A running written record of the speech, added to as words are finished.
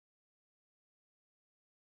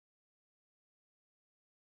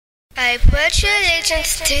I pledge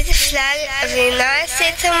allegiance to the flag of the United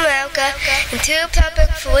States of America and to the republic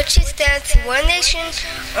for which it stands, one nation,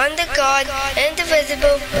 under God,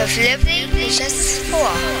 indivisible, with liberty and justice for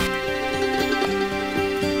all.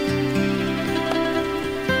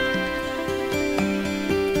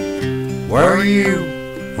 Where were you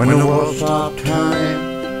when the world stopped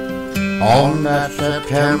turning on that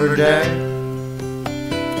September day?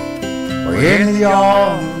 Were you in the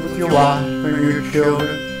yard with your wife and your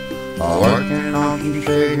children, or working on some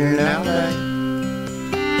stage in L.A.?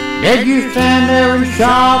 Did you stand there in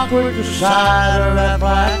shock with the sight of that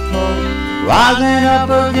black smoke rising up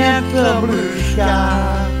against the blue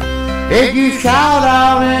sky? Did you shout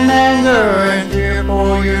out in anger and fear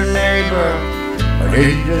for your neighbor, or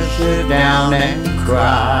did you just sit down and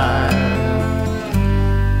cry?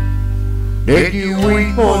 Did you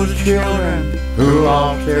weep for the children who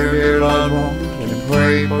lost their dear loved ones and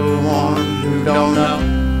pray for the ones who don't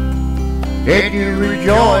know? Did you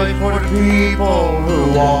rejoice for the people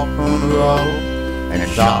who walk on the road and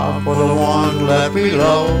sob for the ones left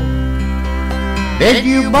below? Did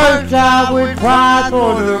you burst out with pride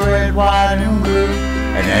for the red, white, and blue,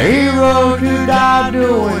 and the heroes who died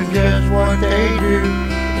doing just what they do?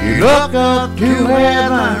 You look up to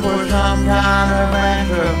heaven for some kind of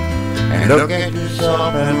answer, and look at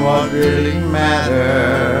yourself and what really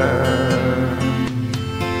matters.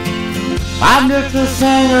 I'm just a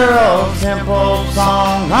singer of simple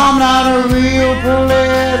songs. I'm not a real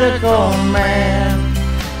political man.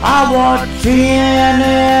 I watch CNN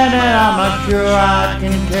and I'm not sure I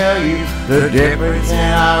can tell you the difference in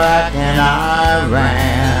Iraq and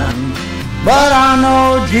Iran. But I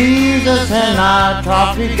know Jesus and I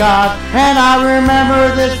talk to God, and I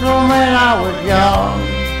remember this from when I was young.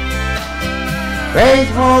 Faith,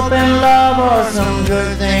 hope, and love are some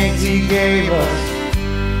good things He gave us,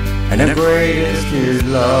 and the greatest is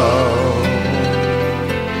love.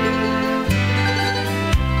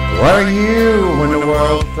 Were you when the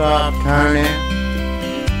world stopped turning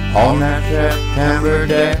on that September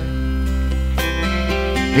day,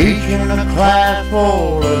 teaching a class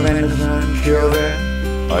full of innocent children,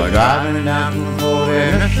 or driving down some cold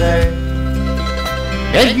interstate?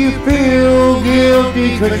 Did you feel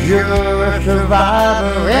guilty 'cause you're a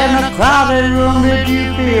survivor? In a crowded room, did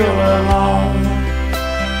you feel alone?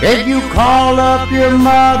 Did you call up your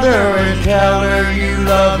mother and tell her you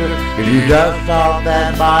loved her? Did you dust off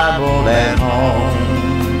that Bible at home?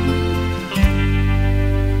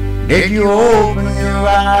 Did you open your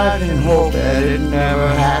eyes and hope that it never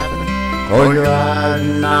happened? Close your eyes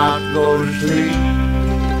and not go to sleep?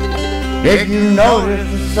 Did you notice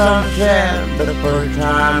the sunset for the first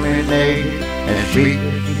time in ages and speak to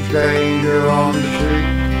some stranger on the street?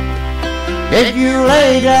 Did you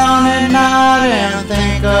lay down at night and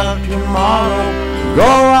think of tomorrow, go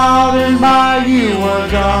out and buy you a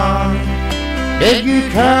gun? Did you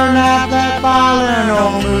turn out that violent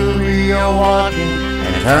old movie you're watching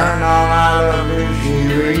and turn on I Love Lucy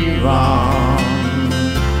rerun?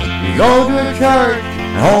 You go to a church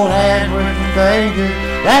and hold hands with some strangers,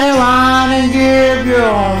 stand in line and give your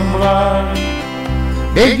own blood?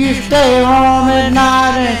 Did you stay home at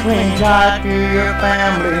night and cling tight to your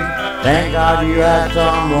family? Thank God you had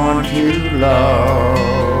someone to love.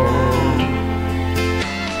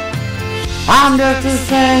 I'm just a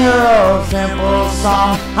singer of simple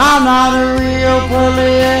songs. I'm not a real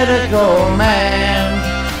political man.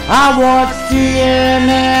 I watch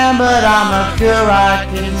CNN, but I'm not sure I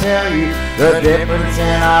can tell you the difference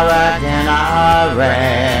in Iraq and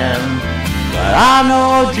Iran. But I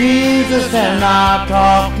know Jesus and I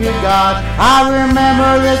talk to God. I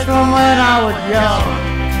remember this from when I was young.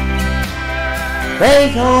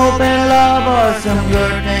 Faith, hope, and love are some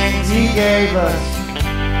good things He gave us,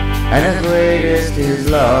 and the greatest is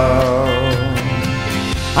love.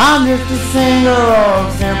 I'm just a singer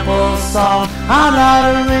of simple songs. I'm not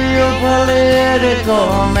a real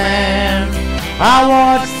political man. I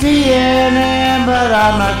watch CNN, but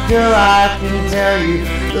I'm not sure I can tell you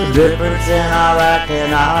the difference in Iraq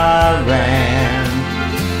and Iran.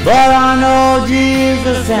 But I know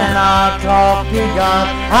Jesus and I talk to God.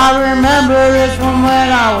 I remember this from when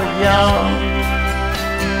I was young.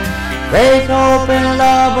 Faith, hope, and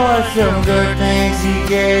love are some good things He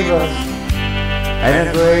gave us, and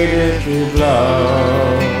the greatest is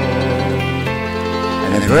love.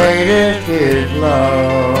 And the greatest is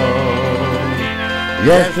love.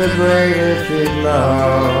 Yes, the greatest is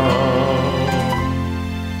love.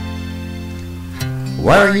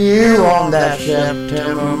 Were you on that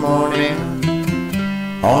September morning,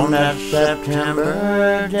 on that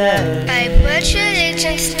September day? I pledge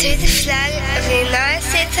allegiance to the flag of the United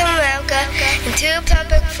States of America and to the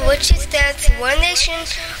republic for which it stands, one nation,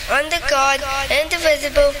 under God,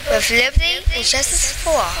 indivisible, with liberty and justice for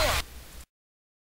all.